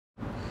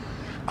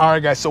All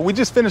right, guys, so we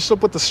just finished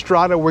up with the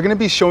strata. We're gonna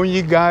be showing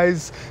you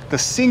guys the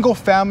single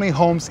family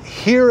homes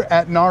here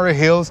at Narra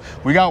Hills.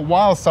 We got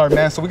Wildstar,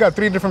 man, so we got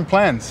 3 different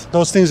plans.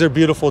 Those things are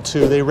beautiful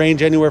too. They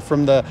range anywhere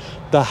from the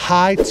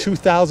high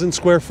 2,000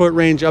 square foot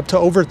range up to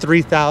over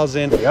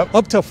 3,000,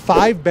 up to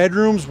 5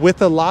 bedrooms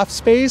with a loft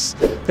space.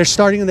 They're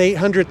starting in the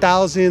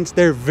 800,000s.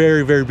 They're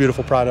very, very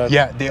beautiful products.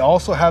 Yeah, they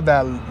also have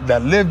that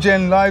live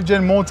gen, live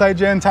gen,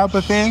 multi-gen type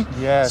of thing.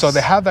 Yes. So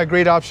they have that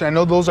great option. I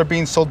know those are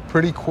being sold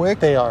pretty quick.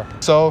 They are.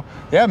 So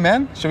yeah,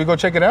 man, should we go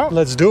check it out?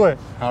 Let's do it.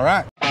 All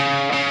right.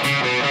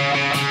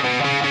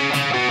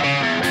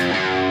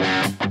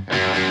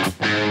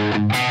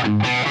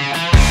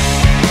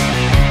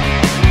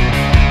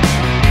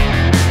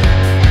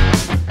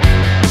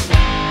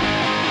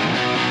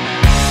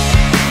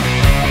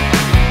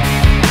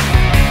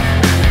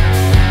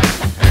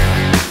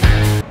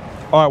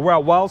 All right, we're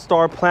at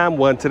Wildstar Plan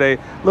 1 today.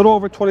 A little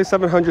over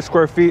 2,700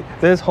 square feet.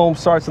 This home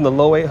starts in the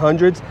low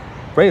 800s.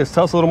 Reyes,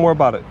 tell us a little more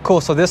about it. Cool,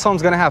 so this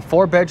home's gonna have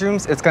 4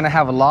 bedrooms. It's gonna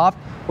have a loft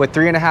with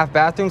 3.5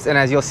 bathrooms. And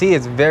as you'll see,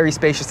 it's very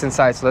spacious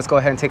inside. So let's go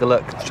ahead and take a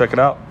look. Let's check it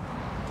out.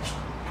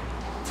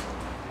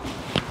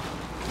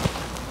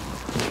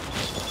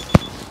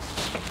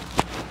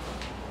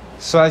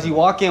 So as you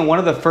walk in, one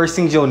of the first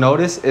things you'll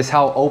notice is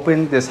how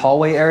open this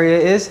hallway area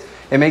is.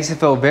 It makes it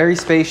feel very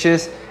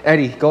spacious.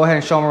 Eddie, go ahead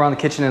and show them around the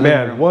kitchen and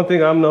living room. One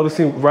thing I'm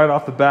noticing right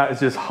off the bat is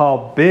just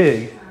how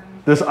big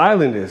this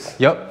island is.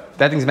 Yep,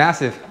 that thing's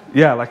massive.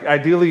 Yeah, like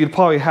ideally you'd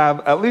probably have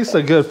at least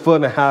a good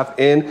 1.5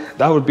 feet in.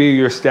 That would be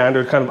your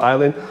standard kind of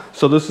island.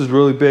 So this is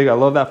really big. I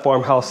love that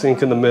farmhouse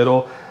sink in the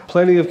middle.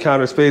 Plenty of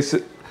counter space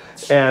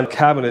and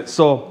cabinets.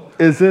 So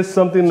is this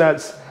something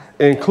that's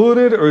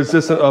included or is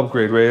this an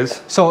upgrade,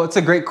 Reyes? So it's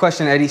a great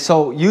question, Eddie.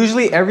 So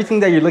usually everything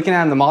that you're looking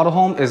at in the model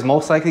home is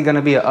most likely going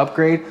to be an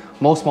upgrade.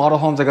 Most model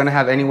homes are going to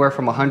have anywhere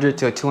from $100,000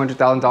 to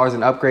 $200,000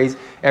 in upgrades.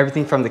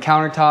 Everything from the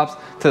countertops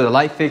to the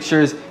light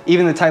fixtures,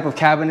 even the type of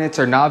cabinets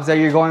or knobs that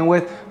you're going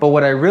with. But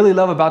what I really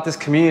love about this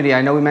community,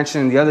 I know we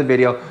mentioned in the other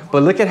video,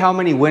 but look at how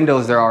many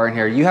windows there are in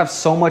here. You have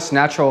so much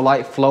natural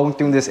light flowing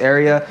through this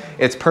area.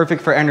 It's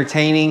perfect for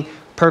entertaining,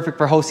 perfect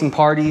for hosting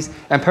parties,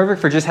 and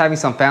perfect for just having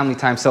some family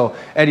time. So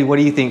Eddie, what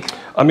do you think?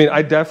 I mean,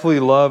 I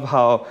definitely love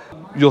how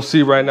you'll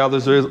see right now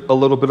there's a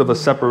little bit of a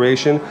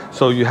separation.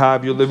 So you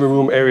have your living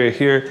room area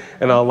here,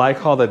 and I like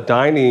how the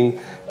dining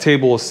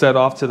table is set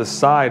off to the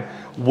side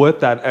with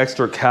that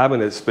extra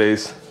cabinet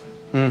space.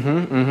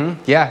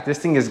 Yeah, this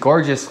thing is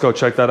gorgeous. Let's go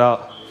check that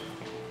out.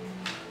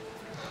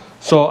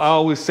 So I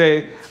always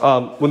say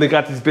when they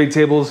got these big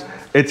tables,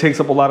 it takes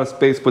up a lot of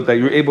space, but that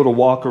you're able to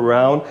walk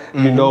around,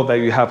 you know that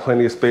you have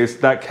plenty of space.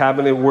 That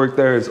cabinet work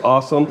there is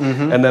awesome.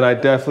 And then I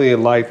definitely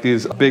like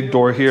this big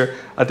door here.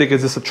 I think,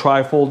 is this a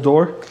tri-fold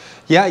door?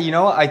 Yeah, you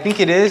know, I think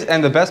it is.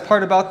 And the best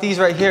part about these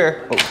right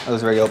here, oh, that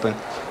was very open.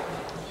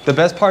 The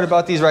best part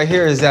about these right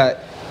here is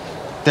that,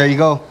 there you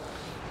go.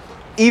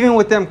 Even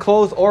with them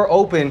closed or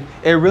open,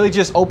 it really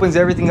just opens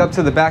everything up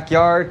to the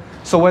backyard.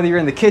 So whether you're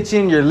in the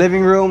kitchen, your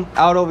living room,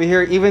 out over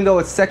here, even though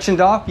it's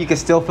sectioned off, you can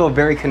still feel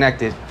very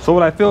connected. So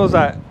what I feel is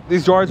that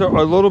these yards are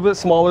a little bit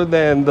smaller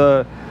than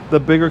the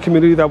bigger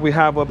community that we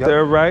have up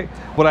there, right?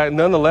 But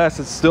nonetheless,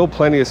 it's still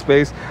plenty of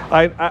space.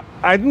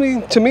 I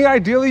mean, to me,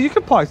 ideally, you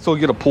could probably still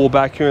get a pool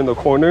back here in the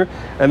corner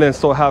and then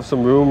still have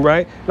some room,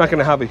 right? You're not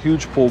gonna have a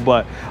huge pool,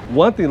 but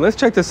one thing, let's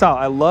check this out.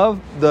 I love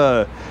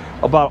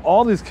about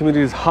all these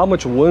communities, how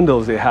much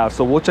windows they have.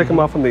 So we'll check them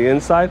out from the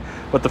inside,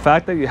 but the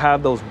fact that you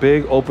have those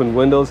big open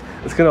windows,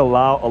 it's gonna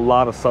allow a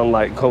lot of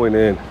sunlight going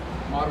in.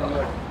 Modern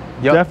look.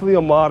 Yep. Definitely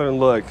a modern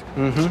look.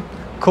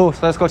 Cool, so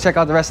let's go check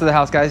out the rest of the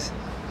house, guys.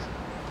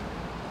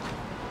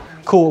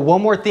 Cool,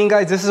 one more thing,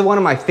 guys. This is one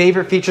of my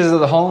favorite features of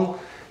the home.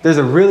 There's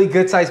a really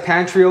good sized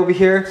pantry over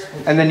here.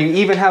 And then you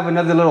even have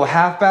another little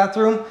half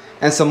bathroom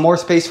and some more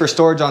space for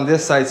storage on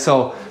this side.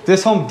 So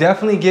this home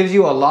definitely gives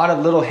you a lot of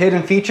little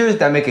hidden features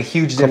that make a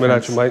huge difference. Coming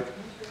at you, Mike.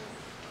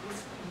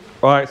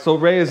 All right, so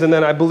Reyes, and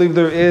then I believe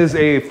there is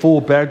a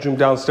full bedroom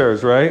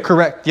downstairs, right?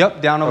 Correct,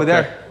 yep, down over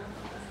there.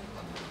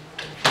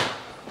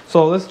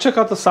 So let's check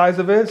out the size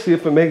of it, see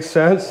if it makes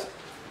sense.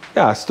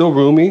 Yeah, still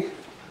roomy.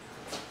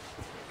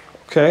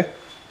 Okay.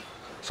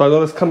 So I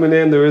noticed coming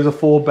in, there is a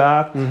full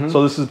bath.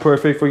 So this is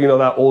perfect for, you know,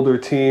 that older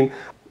teen.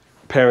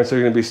 Parents are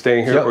gonna be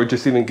staying here, or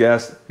just even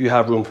guests. You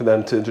have room for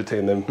them to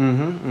entertain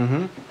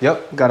them.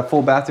 Yep, got a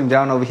full bathroom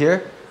down over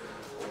here.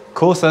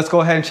 Cool, so let's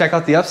go ahead and check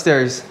out the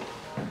upstairs.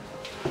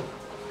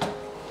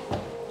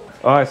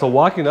 All right, so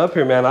walking up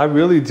here, man, I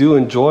really do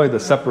enjoy the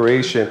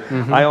separation.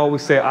 I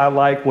always say I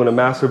like when a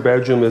master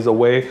bedroom is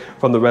away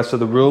from the rest of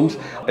the rooms,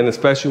 and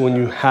especially when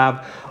you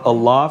have a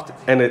loft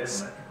and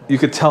you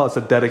could tell it's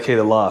a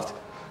dedicated loft.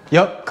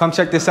 Yep, come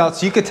check this out.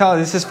 So you could tell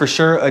this is for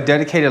sure a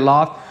dedicated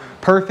loft.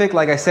 Perfect,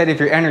 like I said, if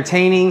you're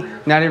entertaining,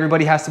 not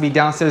everybody has to be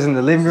downstairs in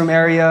the living room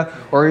area,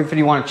 or if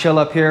you want to chill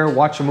up here,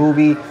 watch a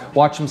movie,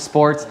 watch some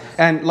sports.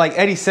 And like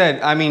Eddie said,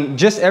 I mean,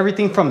 just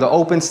everything from the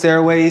open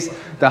stairways,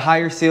 the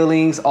higher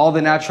ceilings, all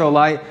the natural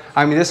light.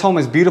 I mean, this home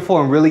is beautiful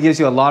and really gives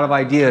you a lot of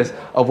ideas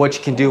of what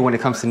you can do when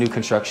it comes to new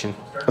construction.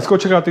 Let's go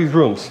check out these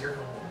rooms.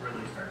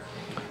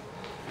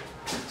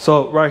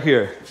 So right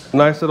here,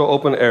 nice little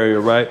open area,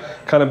 right?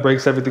 Kind of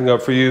breaks everything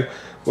up for you.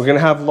 We're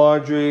gonna have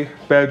laundry,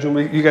 bedroom.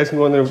 You guys can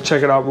go in there and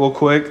check it out real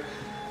quick.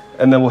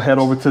 And then we'll head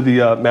over to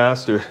the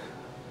master.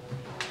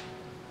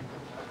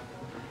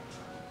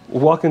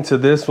 We'll walk into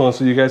this one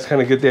so you guys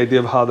kind of get the idea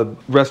of how the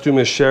restroom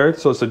is shared.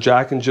 So it's a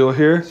Jack and Jill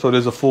here. So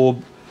there's a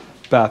full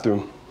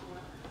bathroom.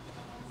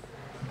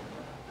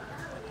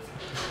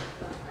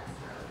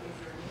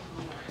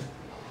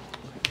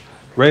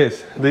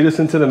 Reyes, lead us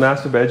into the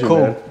master bedroom,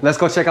 Cool. man. Let's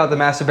go check out the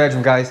master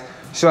bedroom, guys.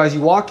 So as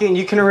you walk in,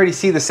 you can already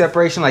see the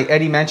separation like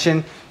Eddie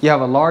mentioned. You have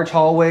a large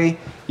hallway.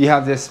 You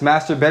have this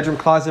master bedroom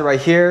closet right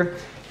here.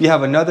 You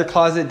have another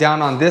closet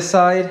down on this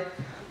side.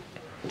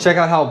 Check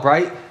out how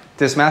bright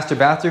this master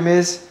bathroom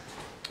is.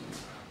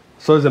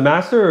 So is it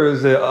master or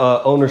is it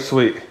owner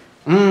suite?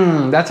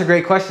 That's a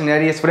great question,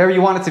 Eddie. It's whatever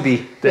you want it to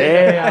be.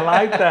 Dang, I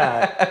like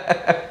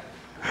that.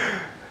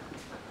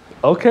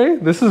 Okay,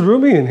 this is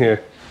roomy in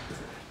here.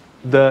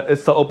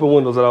 It's the open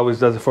windows that always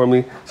does it for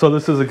me. So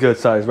this is a good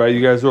size, right?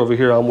 You guys are over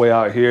here, I'm way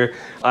out here.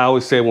 I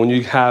always say when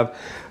you have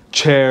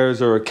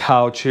chairs or a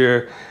couch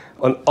here,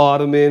 an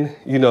ottoman,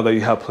 you know that you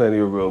have plenty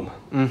of room.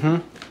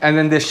 And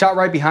then this shot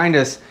right behind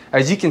us,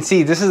 as you can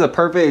see, this is a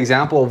perfect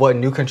example of what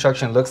new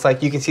construction looks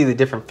like. You can see the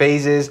different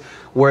phases,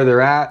 where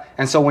they're at.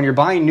 And so when you're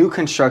buying new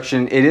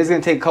construction, it is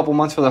gonna take a couple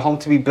months for the home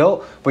to be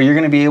built, but you're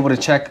gonna be able to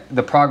check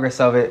the progress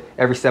of it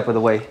every step of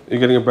the way. You're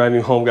getting a brand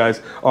new home,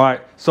 guys. All right,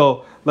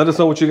 so let us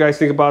know what you guys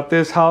think about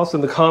this house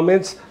in the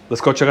comments.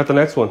 Let's go check out the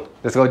next one.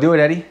 Let's go do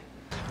it, Eddie.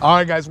 All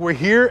right, guys, we're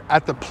here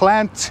at the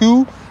Plan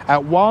 2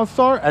 at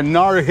Wildstar at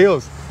Narra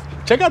Hills.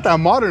 Check out that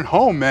modern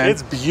home, man.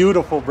 It's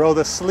beautiful, bro.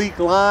 The sleek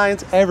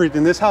lines,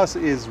 everything. This house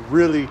is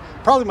really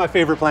probably my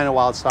favorite plan at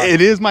Wildstar.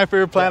 It is my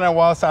favorite plan at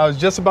Wildstar. I was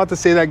just about to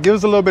say that. Give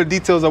us a little bit of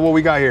details of what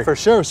we got here. For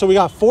sure. So we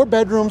got 4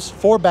 bedrooms,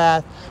 4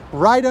 bath,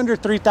 right under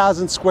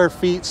 3,000 square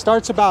feet.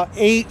 Starts about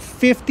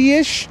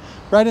 850-ish,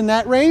 right in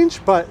that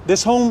range. But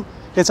this home,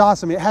 it's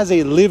awesome. It has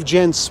a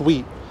live-gen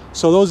suite.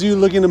 So those of you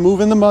looking to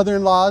move in the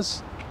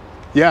mother-in-laws,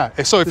 yeah,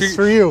 so if this is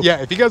for you.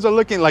 Yeah, if you guys are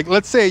looking, like,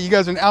 let's say you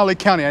guys are in LA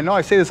County. I know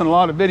I say this in a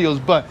lot of videos,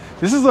 but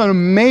this is an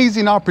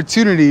amazing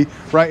opportunity,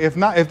 right? If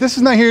this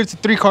is not here, it's a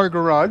 3-car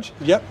garage.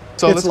 Yep.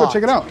 So let's go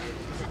check it out.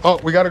 Oh,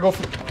 we gotta go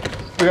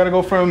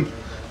from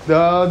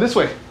this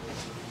way.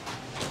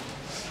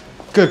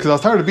 Good, because I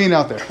was tired of being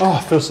out there. Oh,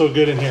 it feels so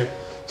good in here.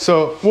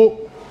 So, well,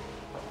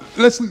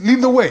 let's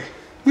lead the way.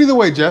 Lead the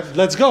way, Jeff.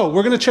 Let's go.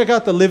 We're gonna check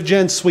out the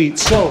live-gen suite.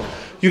 So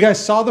you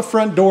guys saw the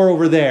front door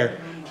over there.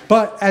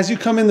 But as you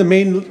come in the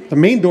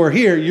main door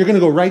here, you're gonna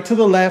go right to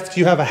the left.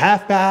 You have a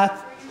half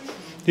bath,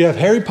 you have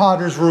Harry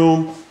Potter's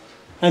room,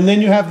 and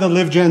then you have the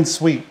live-gen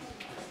suite.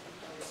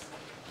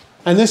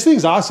 And this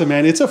thing's awesome,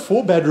 man. It's a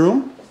full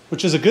bedroom,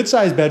 which is a good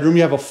sized bedroom.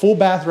 You have a full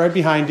bath right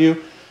behind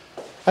you,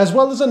 as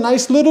well as a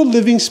nice little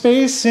living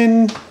space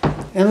and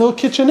a little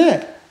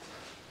kitchenette.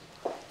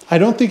 I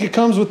don't think it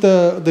comes with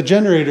the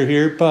generator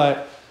here,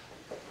 but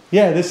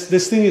yeah,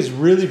 this thing is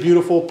really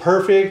beautiful,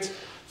 perfect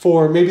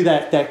for maybe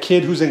that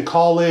kid who's in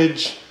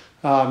college,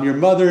 your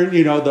mother,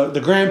 you know, the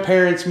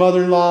grandparents,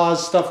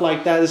 mother-in-laws, stuff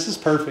like that. This is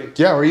perfect.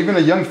 Yeah, or even a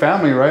young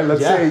family, right?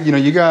 Let's say, you know,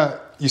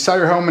 you saw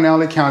your home in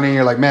LA County and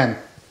you're like, man,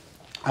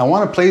 I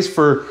want a place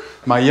for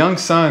my young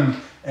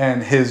son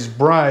and his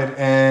bride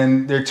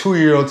and their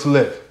 2-year-old to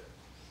live.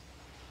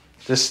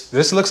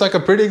 This looks like a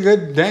pretty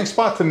good dang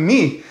spot to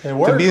me. It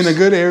works. To be in a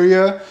good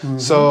area.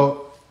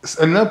 So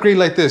an upgrade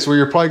like this, where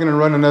you're probably going to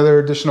run another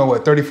additional,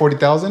 what, 30,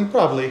 40,000?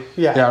 Probably,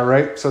 yeah. Yeah,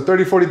 right? So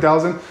 30,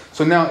 40,000.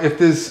 So now if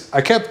this,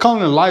 I kept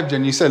calling it live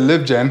gen, you said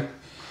live gen.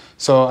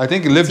 So I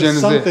think live gen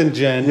is something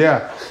gen.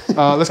 Yeah.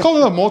 Let's call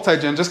it a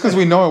multi-gen just because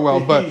we know it well.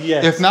 But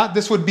yes. If not,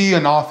 this would be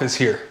an office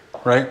here,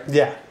 right?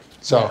 Yeah.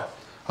 So, yeah.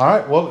 All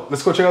right, well,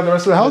 let's go check out the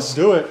rest of the house. Let's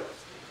do it.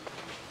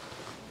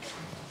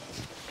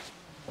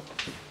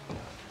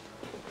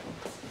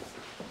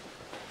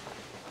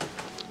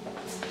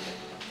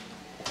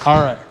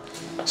 All right.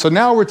 So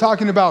now we're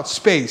talking about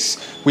space.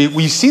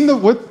 We've seen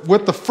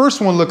what the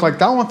first one looked like.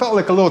 That one felt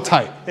like a little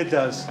tight. It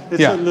does.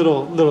 It's a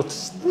little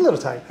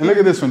tight. And look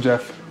at this one,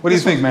 Jeff. What do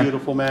you think, man?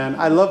 Beautiful, man.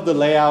 I love the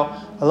layout.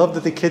 I love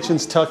that the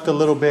kitchen's tucked a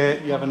little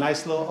bit. You have a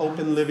nice little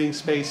open living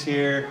space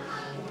here.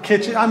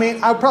 Kitchen. I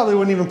mean, I probably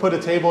wouldn't even put a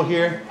table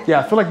here. Yeah,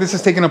 I feel like this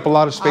is taking up a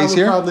lot of space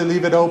here. I would probably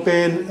leave it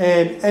open,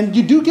 and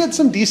you do get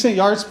some decent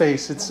yard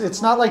space.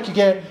 It's not like you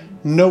get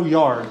no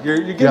yard.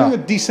 You're getting a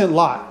decent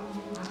lot.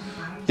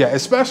 Yeah,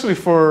 especially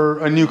for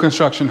a new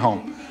construction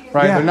home,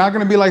 right? Yeah. They're not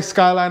going to be like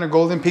Skyline or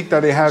Golden Peak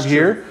that they have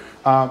here,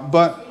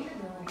 but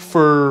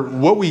for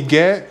what we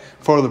get,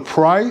 for the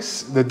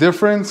price, the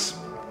difference,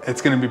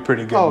 it's going to be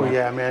pretty good. Oh, man.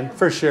 yeah, man,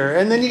 for sure.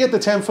 And then you get the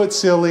 10-foot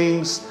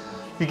ceilings.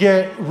 You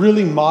get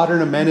really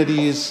modern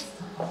amenities.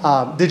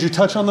 Did you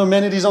touch on the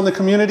amenities on the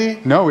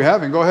community? No, we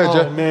haven't. Go ahead,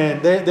 Jeff. Oh,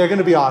 man, they're going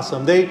to be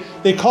awesome.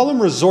 They call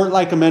them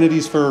resort-like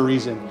amenities for a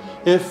reason.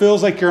 It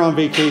feels like you're on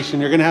vacation.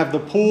 You're going to have the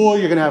pool.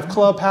 You're going to have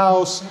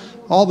clubhouse,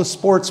 all the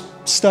sports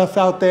stuff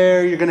out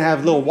there. You're going to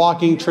have little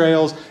walking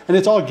trails, and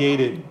it's all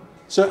gated.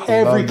 So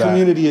every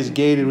community is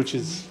gated,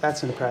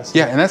 that's impressive.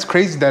 Yeah, and that's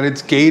crazy that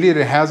it's gated.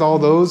 It has all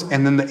those,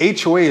 and then the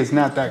HOA is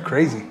not that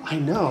crazy. I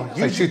know.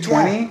 It's like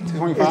 220,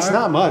 225? It's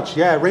not much.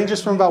 Yeah, it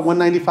ranges from about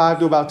 195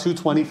 to about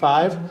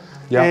 225.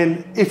 Yeah.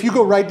 And if you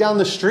go right down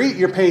the street,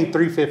 you're paying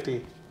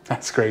 350.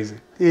 That's crazy.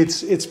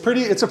 It's a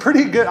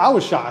pretty good. I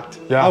was shocked.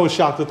 Yeah. I was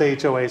shocked with the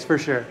HOAs for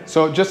sure.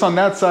 So just on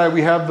that side,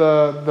 we have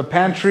the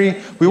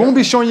pantry. We won't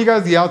be showing you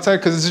guys the outside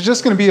because it's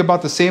just going to be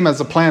about the same as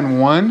the plan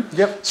 1.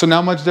 Yep. So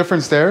not much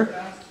difference there.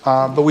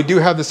 But we do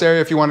have this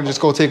area if you want to just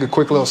go take a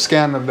quick little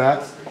scan of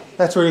that.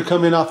 That's where you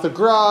come in off the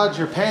garage,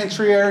 your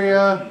pantry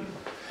area.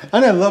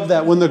 And I love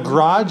that when the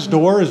garage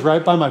door is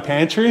right by my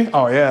pantry.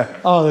 Oh yeah.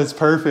 Oh, that's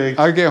perfect.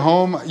 I get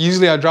home.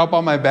 Usually I drop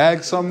all my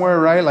bags somewhere,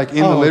 right? Like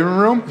in the living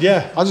room.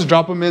 Yeah. I'll just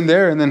drop them in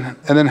there and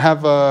then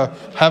have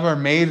our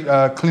maid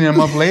clean them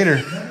up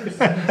later.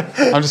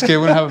 I'm just kidding.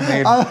 We don't have a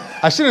maid.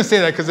 I shouldn't say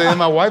that because then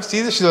my wife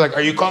sees it. She's like,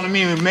 "Are you calling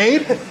me a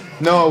maid?"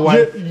 No,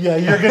 wife. Yeah,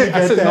 you're gonna get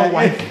I said, that. No,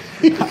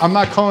 wife. I'm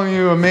not calling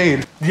you a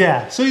maid.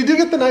 Yeah. So you do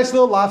get the nice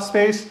little loft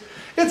space.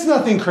 It's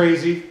nothing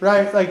crazy,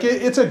 right? Like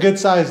it's a good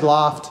sized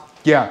loft.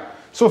 Yeah.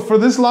 So for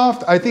this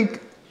loft, I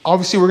think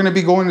obviously we're going to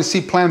be going to see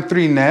plan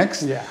 3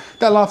 next. Yeah.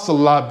 That loft's a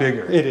lot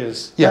bigger. It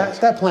is. Yeah.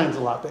 That plan's a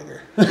lot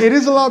bigger. It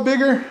is a lot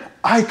bigger.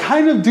 I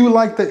kind of do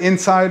like the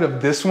inside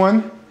of this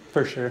one.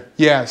 For sure.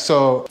 Yeah.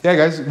 So yeah,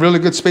 guys, really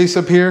good space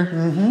up here.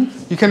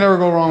 Mm-hmm. You can never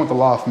go wrong with the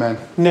loft, man.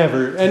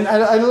 Never. And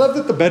I love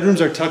that the bedrooms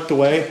are tucked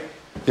away.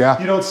 Yeah.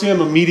 You don't see them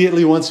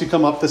immediately once you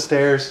come up the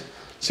stairs.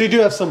 So you do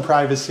have some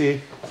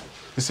privacy.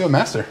 This is a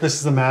master. This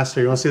is the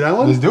master. You want to see that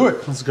one? Let's do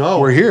it. Let's go.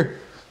 We're here.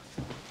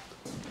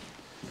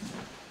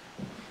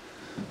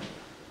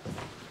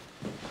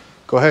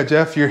 Go ahead,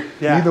 Jeff.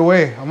 Either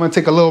way. I'm going to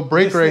take a little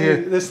break here.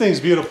 This thing's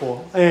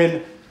beautiful.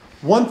 And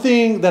one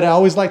thing that I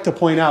always like to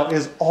point out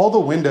is all the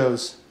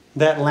windows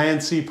that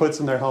Landsea puts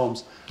in their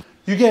homes.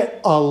 You get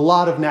a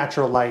lot of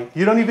natural light.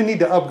 You don't even need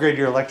to upgrade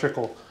your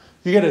electrical.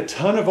 You get a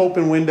ton of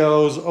open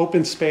windows,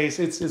 open space.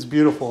 It's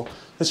beautiful.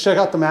 Let's check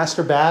out the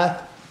master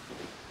bath.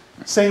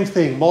 Same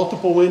thing,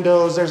 multiple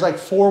windows. There's like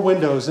 4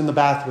 windows in the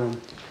bathroom.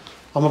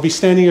 I'm gonna be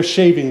standing here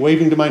shaving,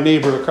 waving to my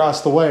neighbor across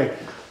the way.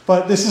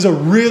 But this is a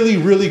really,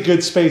 really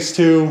good space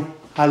too.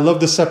 I love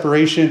the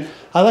separation.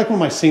 I like when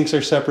my sinks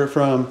are separate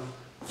from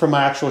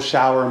my actual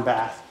shower and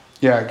bath.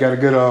 Yeah, got a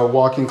good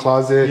walk-in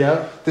closet.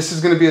 Yeah. This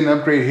is going to be an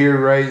upgrade here,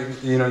 right?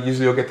 You know,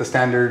 usually you'll get the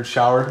standard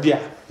shower.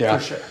 Yeah, yeah,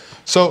 for sure.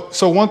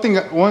 So one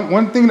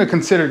thing to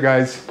consider,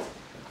 guys.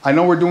 I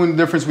know we're doing the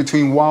difference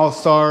between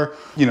Wildstar.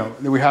 You know,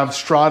 we have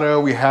Strata,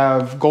 we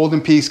have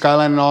Golden Peak,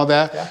 Skyline, and all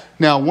that. Yeah.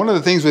 Now, one of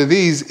the things with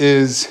these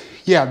is,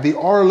 yeah, they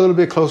are a little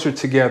bit closer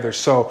together.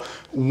 So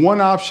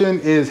one option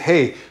is,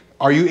 hey,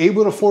 are you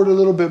able to afford a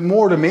little bit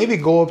more to maybe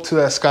go up to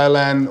that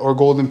Skyline or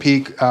Golden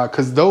Peak?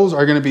 Because those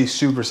are going to be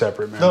super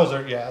separate, man.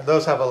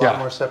 Those have a lot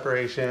more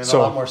separation, a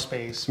lot more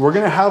space. We're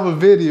going to have a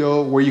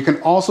video where you can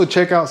also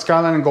check out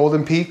Skyline and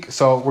Golden Peak.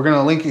 So we're going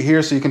to link it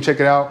here so you can check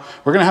it out.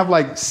 We're going to have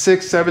like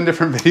 6, 7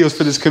 different videos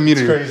for this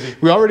community. It's crazy.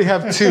 We already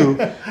have 2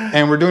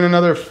 and we're doing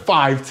another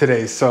 5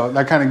 today. So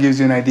that kind of gives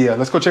you an idea.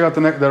 Let's go check out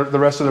the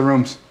rest of the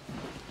rooms.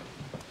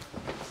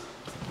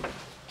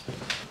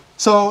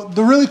 So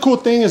the really cool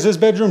thing is this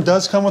bedroom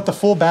does come with the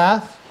full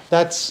bath.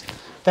 That's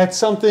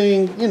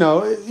something, you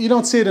know, you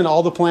don't see it in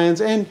all the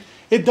plans, and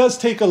it does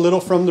take a little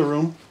from the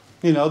room.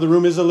 You know, the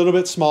room is a little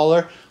bit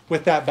smaller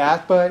with that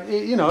bath, but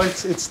you know,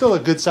 it's still a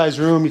good sized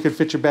room. You could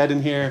fit your bed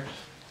in here,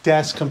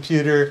 desk,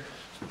 computer.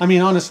 I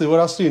mean, honestly, what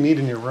else do you need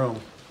in your room?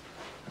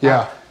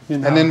 Yeah. You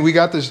know? And then we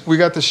got the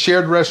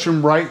shared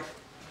restroom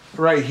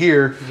right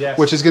here, yes,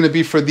 which is going to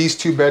be for these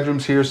 2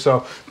 bedrooms here.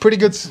 So pretty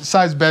good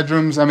sized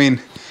bedrooms. I mean,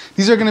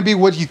 these are going to be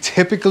what you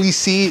typically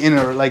see in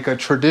a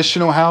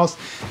traditional house.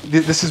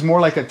 This is more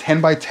like a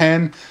 10 by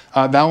 10.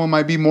 That one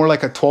might be more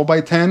like a 12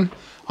 by 10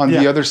 on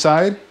the other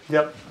side.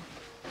 Yep.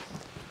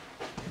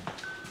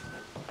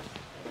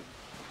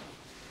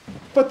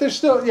 But there's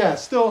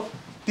still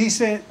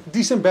decent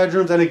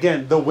bedrooms. And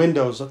again, the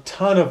windows, a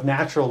ton of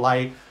natural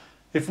light.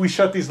 If we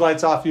shut these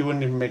lights off, you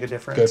wouldn't even make a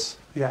difference.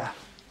 Good. Yeah.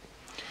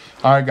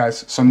 All right,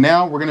 guys. So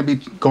now we're going to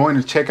be going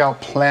to check out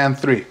Plan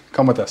 3.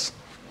 Come with us.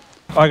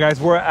 All right,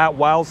 guys, we're at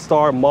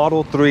Wildstar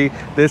Model 3.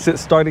 This is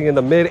starting in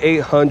the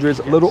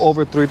mid-800s, a little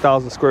over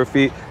 3,000 square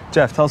feet.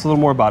 Jeff, tell us a little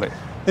more about it.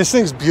 This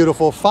thing's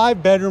beautiful,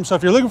 5 bedrooms. So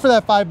if you're looking for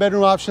that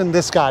 5-bedroom option,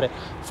 this got it.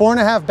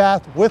 4.5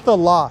 bath with a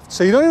loft.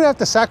 So you don't even have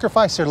to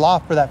sacrifice your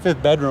loft for that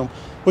 5th bedroom,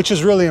 which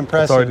is really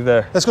impressive. It's already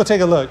there. Let's go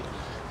take a look.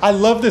 I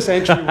love this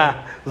entryway.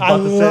 I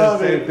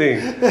love it.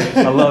 Same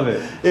thing. I love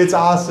it. It's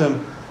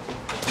awesome.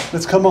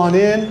 Let's come on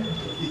in.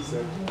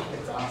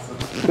 It's awesome.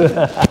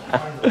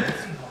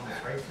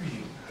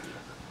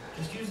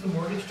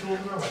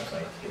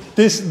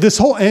 This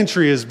whole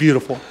entry is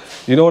beautiful.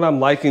 You know what I'm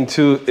liking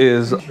too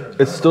is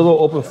it's still an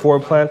open floor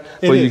plan,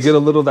 but you get a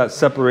little of that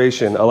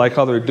separation. I like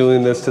how they're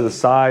doing this to the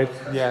side.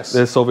 Yes.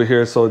 This over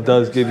here, so it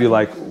does give you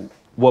like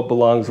what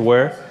belongs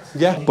where.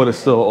 Yeah. But it's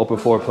still an open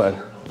floor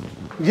plan.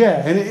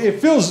 Yeah, and it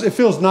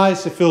feels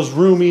nice. It feels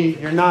roomy.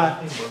 You're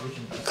not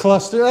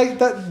clustered like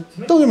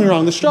that. Don't get me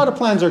wrong. The strata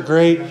plans are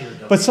great.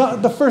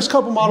 But the first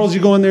couple models, you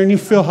go in there and you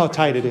feel how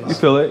tight it is. You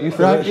feel it. You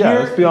feel it. Yeah,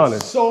 let's be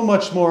honest. It's so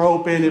much more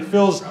open. It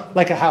feels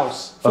like a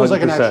house. It feels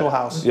like an actual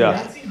house.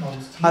 Yeah.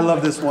 I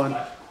love this one.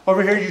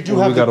 Over here, you do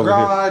have the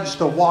garage,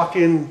 the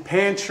walk-in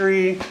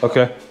pantry.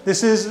 Okay.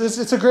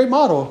 It's a great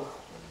model.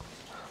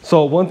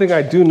 So one thing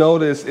I do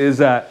notice is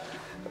that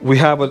we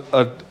have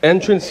a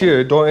entrance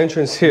here, door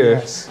entrance here,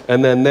 Yes.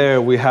 and then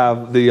there we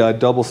have the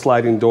double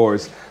sliding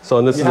doors. So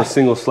and this is a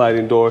single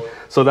sliding door.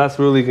 So that's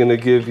really going to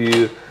give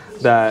you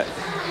that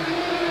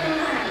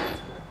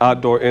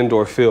outdoor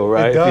indoor feel,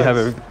 right? If you have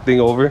everything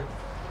over.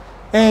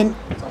 And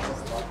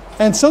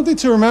something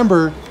to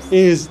remember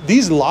is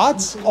these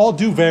lots all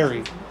do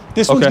vary.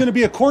 This one's going to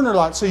be a corner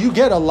lot, so you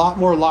get a lot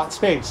more lot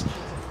space.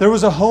 There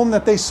was a home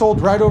that they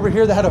sold right over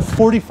here that had a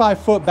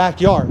 45-foot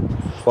backyard.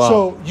 Wow.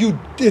 So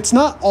it's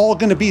not all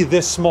going to be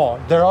this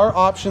small. There are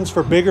options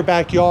for bigger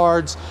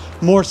backyards,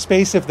 more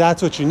space if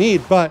that's what you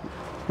need, but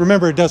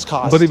remember, it does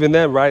cost. But even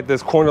then, right,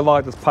 this corner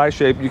lot, this pie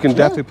shape, you can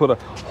definitely put a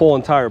whole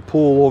entire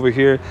pool over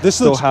here. This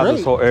still looks have great.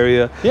 This whole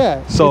area.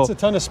 Yeah, so it's a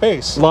ton of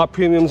space. Lot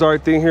premiums are a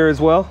thing here as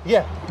well?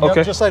 Yeah,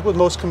 okay. Just like with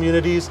most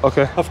communities.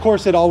 Okay. Of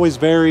course, it always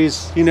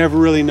varies. You never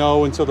really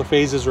know until the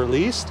phase is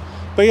released.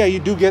 But yeah, you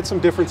do get some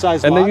different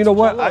size lots. And then you know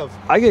what?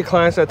 I get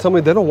clients that tell me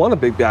they don't want a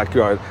big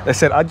backyard. They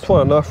said, I just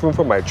want enough room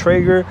for my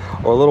Traeger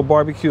or a little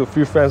barbecue, a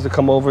few friends to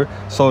come over.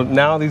 So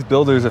now these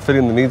builders are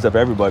fitting the needs of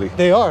everybody.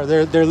 They are.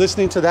 They're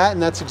listening to that,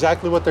 and that's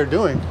exactly what they're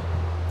doing.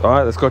 All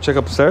right, let's go check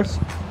up the stairs.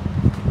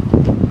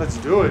 Let's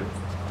do it.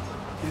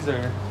 These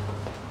are...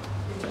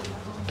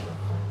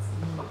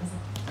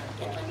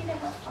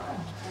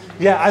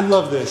 Yeah, I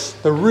love this.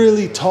 The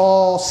really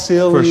tall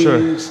ceilings.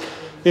 For sure.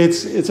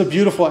 It's a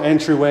beautiful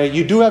entryway.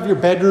 You do have your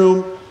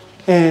bedroom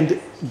and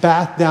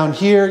bath down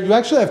here. You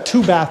actually have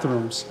 2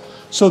 bathrooms.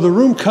 So the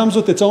room comes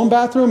with its own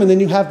bathroom, and then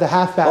you have the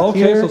half bath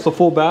here. Okay, so it's a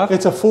full bath?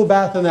 It's a full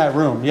bath in that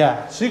room,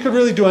 yeah. So you could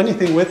really do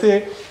anything with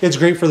it. It's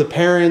great for the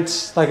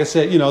parents. Like I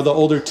said, you know, the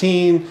older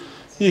teen.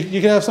 You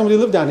can have somebody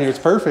live down here. It's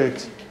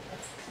perfect.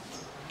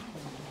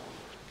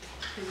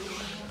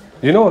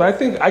 You know what? I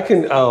think I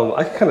can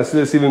kind of see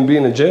this even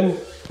being a gym.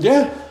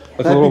 Yeah.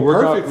 Like a little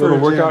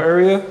workout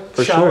area.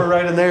 For Shower sure.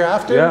 right in there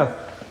after. Yeah.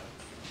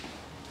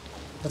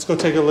 Let's go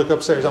take a look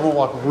upstairs. I'm gonna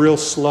walk real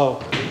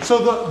slow.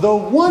 So the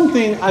one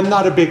thing I'm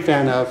not a big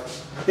fan of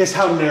is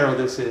how narrow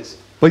this is.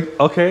 Like,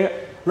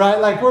 okay. Right,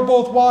 like we're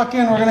both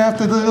walking, we're gonna have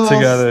to do a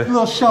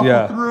little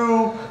shuffle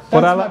through.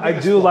 But I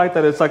do like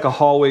that it's like a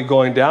hallway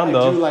going down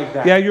though. I do like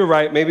that. Yeah, you're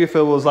right. Maybe if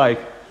it was like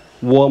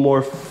 1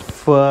 more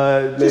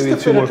foot, just maybe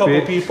to 2 more fit a couple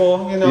feet.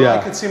 people, you know,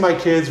 I could see my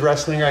kids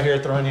wrestling right here,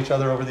 throwing each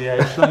other over the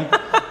edge. Like,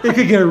 it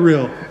could get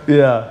real.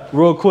 Yeah,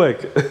 real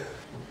quick.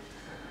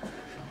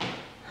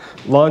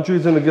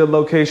 Laundry's in a good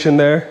location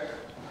there.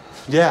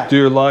 Yeah. Do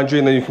your laundry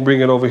and then you can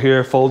bring it over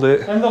here, fold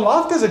it. And the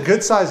loft is a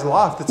good sized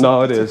loft. It's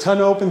a ton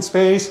of open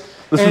space.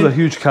 This is a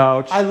huge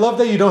couch. I love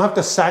that you don't have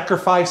to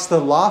sacrifice the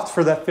loft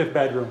for that 5th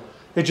bedroom.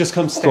 It just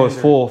comes standard. So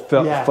it's full,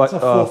 it's a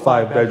full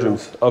 5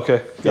 bedrooms.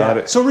 Okay, got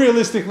it. So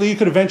realistically, you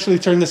could eventually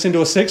turn this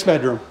into a 6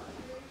 bedroom.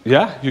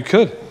 Yeah, you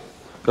could.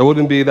 It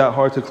wouldn't be that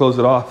hard to close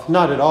it off.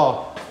 Not at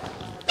all.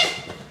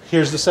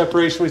 Here's the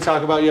separation we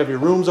talk about. You have your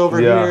rooms over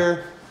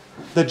here.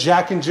 The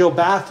Jack and Jill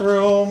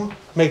bathroom.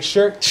 Make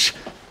sure...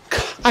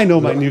 I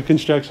know my new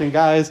construction,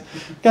 guys.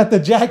 Got the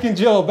Jack and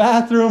Jill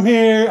bathroom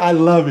here. I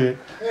love it.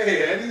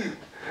 Hey, Eddie.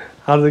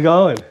 How's it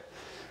going?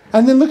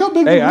 And then look how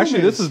big the room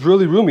actually, this is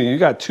really roomy. You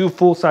got 2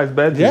 full-size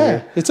beds in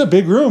here. It's a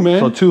big room, man.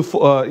 So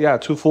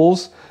 2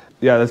 fulls.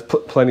 Yeah, there's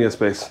plenty of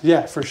space.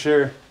 Yeah, for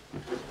sure.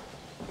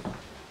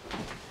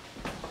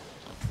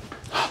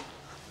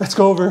 Let's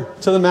go over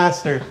to the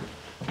master.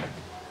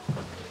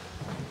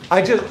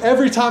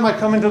 Every time I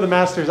come into the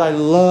masters, I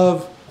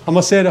love, I'm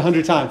gonna say it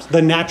 100 times,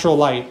 the natural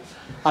light.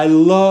 I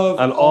love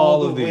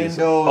all of these windows,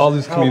 all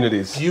these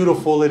communities. How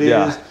beautiful it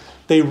is.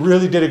 They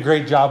really did a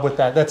great job with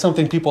that. That's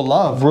something people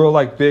love. Real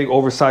like big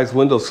oversized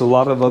windows. So a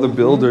lot of other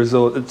builders,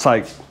 it's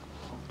like,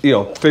 you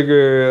know,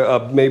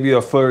 figure maybe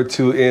a foot or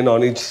 2 in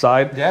on each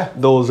side. Yeah.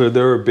 Those are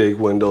their big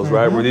windows,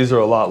 right? Where these are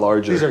a lot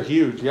larger. These are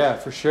huge, yeah,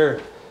 for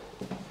sure.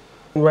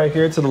 Right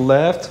here to the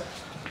left.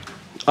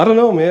 I don't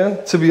know,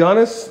 man. To be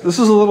honest, this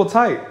is a little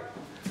tight.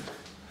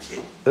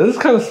 This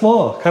is kind of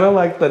small, kind of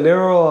like the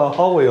narrow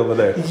hallway over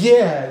there.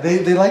 Yeah,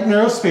 they like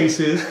narrow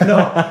spaces. No,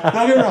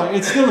 don't get me wrong.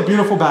 It's still a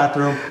beautiful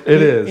bathroom.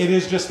 It is. It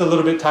is just a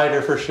little bit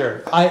tighter for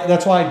sure.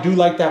 That's why I do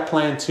like that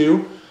plan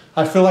too.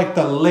 I feel like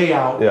the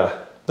layout,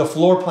 the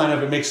floor plan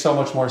of it makes so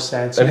much more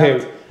sense. And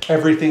hey,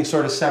 everything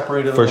sort of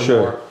separated a little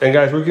more. And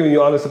guys, we're giving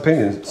you honest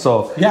opinions.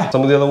 So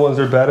some of the other ones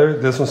are better.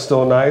 This one's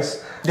still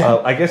nice.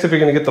 I guess if you're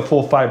gonna get the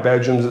full 5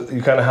 bedrooms,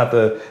 you kind of have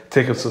to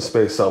take up some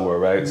space somewhere,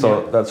 right?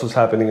 So that's what's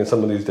happening in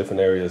some of these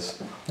different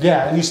areas.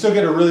 Yeah, and you still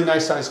get a really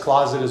nice sized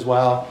closet as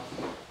well.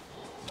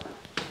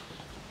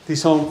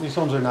 These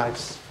homes are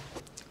nice.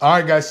 All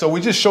right, guys, so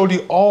we just showed you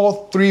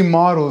all 3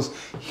 models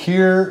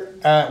here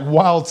at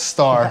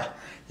Wildstar.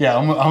 Yeah, I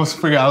almost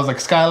forgot. I was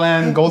like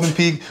Skyland, Golden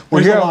Peak.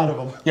 There's a lot of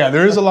them. Yeah,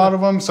 there is a lot of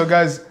them. So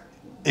guys,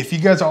 if you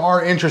guys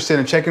are interested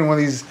in checking one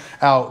of these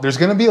out, there's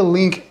gonna be a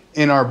link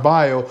in our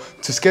bio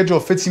to schedule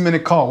a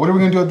 15-minute call. What are we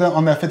gonna do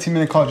on that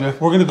 15-minute call, Jeff?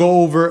 We're gonna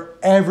go over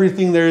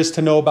everything there is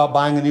to know about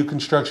buying a new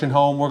construction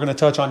home. We're gonna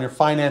touch on your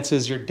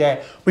finances, your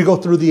debt. We go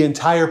through the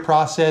entire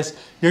process.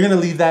 You're gonna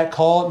leave that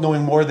call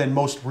knowing more than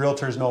most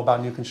realtors know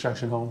about new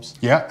construction homes.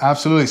 Yeah,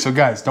 absolutely. So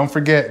guys, don't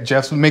forget,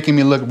 Jeff's making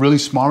me look really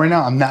small right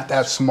now. I'm not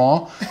that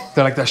small.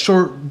 They're like that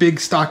short, big,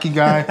 stocky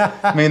guy.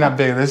 Maybe not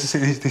big. They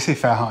say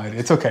fat height.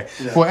 It's okay.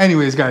 Yeah. Well,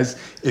 anyways, guys,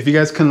 if you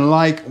guys can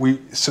we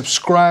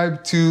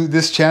subscribe to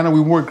this channel. We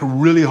work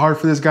really hard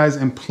for this, guys,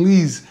 and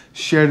please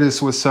share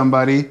this with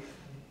somebody.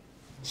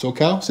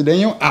 SoCal,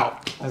 Cedeno,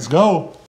 out. Let's go.